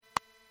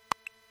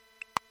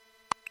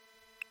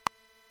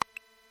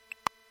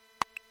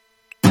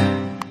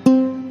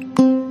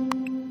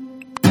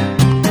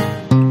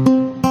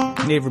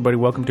Hey everybody,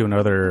 welcome to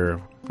another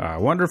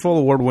wonderful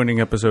award-winning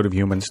episode of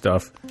Human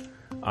Stuff,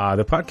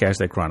 the podcast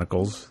that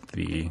chronicles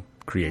the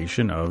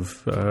creation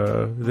of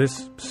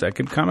this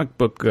second comic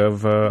book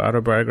of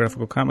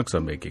autobiographical comics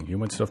I'm making,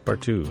 Human Stuff Part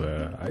 2.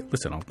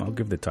 Listen, I'll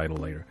give the title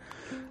later.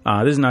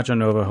 This is Nacho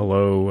Nova.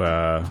 Hello.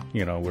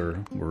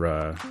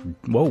 We're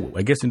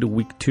I guess into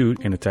week 2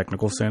 in a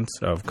technical sense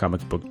of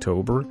Comic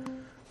Booktober.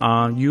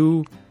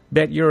 You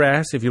bet your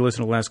ass if you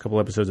listen to the last couple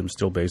episodes, I'm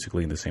still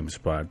basically in the same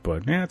spot,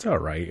 but yeah, it's all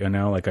right. You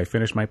know, like I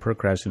finished my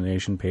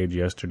procrastination page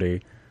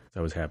yesterday.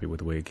 I was happy with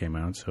the way it came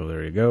out, so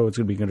there you go. It's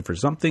going to be good for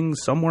something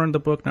somewhere in the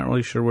book. Not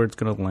really sure where it's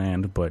going to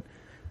land, but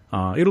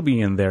it'll be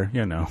in there.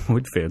 You know,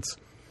 it fits.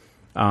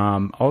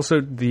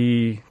 Also,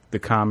 the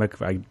comic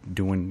I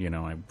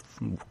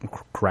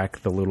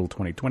crack the little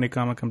 2020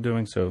 comic I'm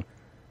doing, so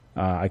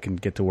I can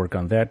get to work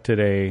on that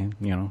today.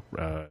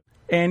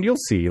 And you'll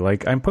see,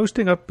 like, I'm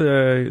posting up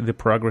the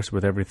progress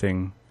with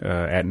everything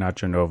at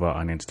Nacho Nova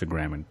on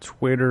Instagram and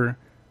Twitter.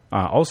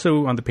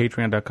 Also on the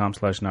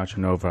patreon.com/Nacho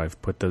Nova, I've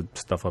put the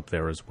stuff up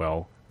there as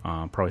well.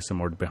 Probably some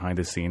more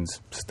behind-the-scenes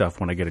stuff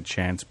when I get a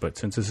chance. But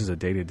since this is a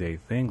day-to-day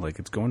thing, like,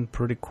 it's going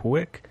pretty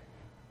quick.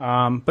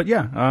 But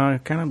yeah,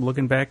 kind of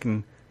looking back,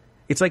 and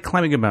it's like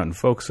climbing a mountain.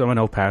 Folks, I'm in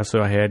El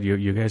Paso.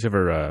 You guys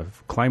ever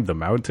climbed the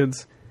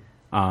mountains?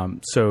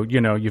 So,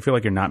 you feel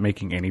like you're not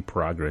making any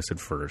progress at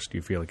first.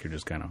 You feel like you're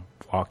just kind of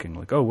walking,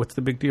 like, oh, what's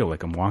the big deal?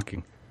 Like I'm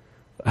walking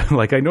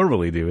like I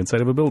normally do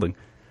inside of a building.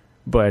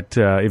 But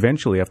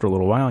eventually, after a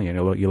little while,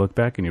 you look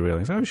back and you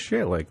realize, oh,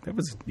 shit, like that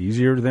was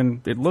easier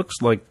than it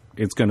looks like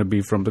it's going to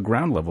be from the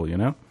ground level,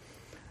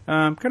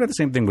 Kind of the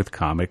same thing with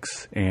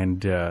comics.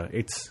 And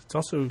it's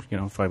also,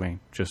 if I may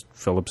just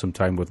fill up some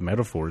time with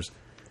metaphors,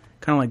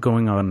 kind of like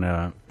going on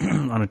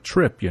on a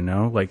trip,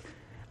 Like,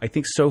 I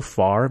think so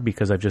far,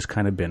 because I've just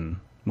kind of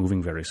been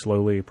moving very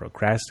slowly,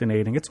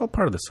 procrastinating, it's all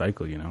part of the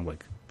cycle,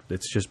 Like,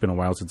 it's just been a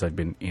while since I've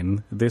been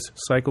in this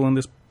cycle in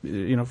this,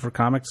 for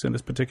comics in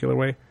this particular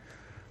way.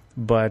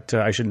 But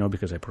I should know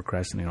because I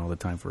procrastinate all the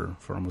time for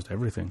almost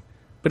everything.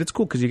 But it's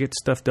cool because you get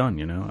stuff done,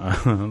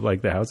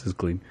 like the house is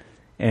clean.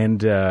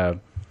 And the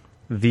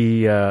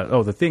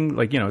thing,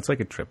 like, it's like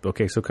a trip.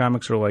 Okay, so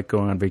comics are like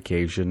going on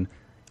vacation.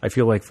 I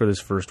feel like for this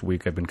first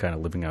week I've been kind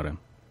of living out of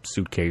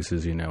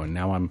suitcases, and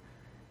now I'm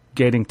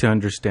getting to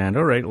understand,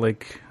 all right,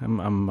 like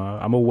I'm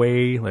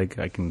away, like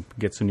I can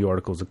get some new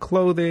articles of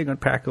clothing,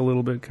 unpack a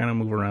little bit, kind of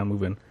move around,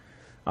 move in.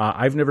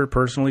 I've never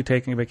personally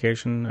taken a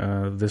vacation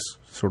this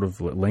sort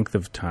of length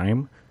of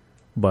time,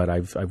 but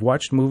I've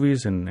watched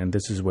movies, and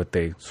this is what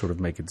they sort of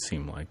make it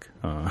seem like.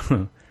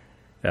 All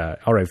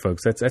right,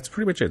 folks, that's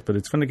pretty much it. But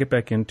it's fun to get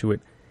back into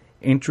it.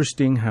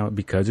 Interesting how,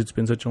 because it's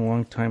been such a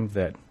long time,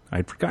 that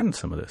I'd forgotten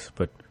some of this.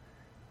 But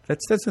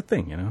that's the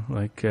thing,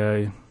 like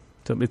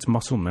it's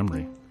muscle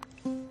memory.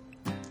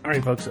 All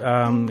right, folks,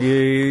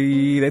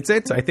 that's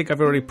it. I think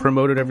I've already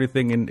promoted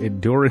everything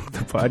during the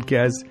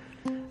podcast.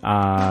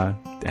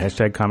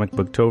 Hashtag Comic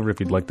Booktober if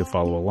you'd like to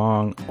follow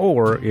along,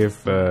 or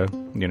if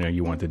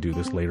you want to do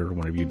this later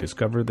whenever you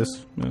discover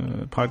this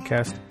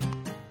podcast.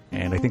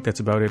 And I think that's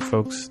about it,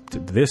 folks.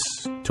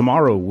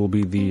 Tomorrow will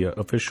be the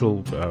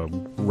official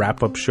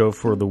wrap-up show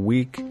for the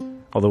week,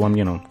 although I'm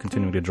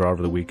continuing to draw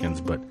over the weekends,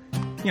 but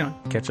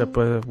catch up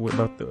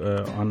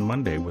on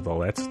Monday with all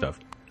that stuff.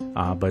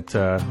 But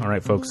all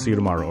right, folks, see you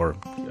tomorrow, or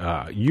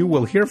you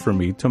will hear from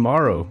me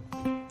tomorrow.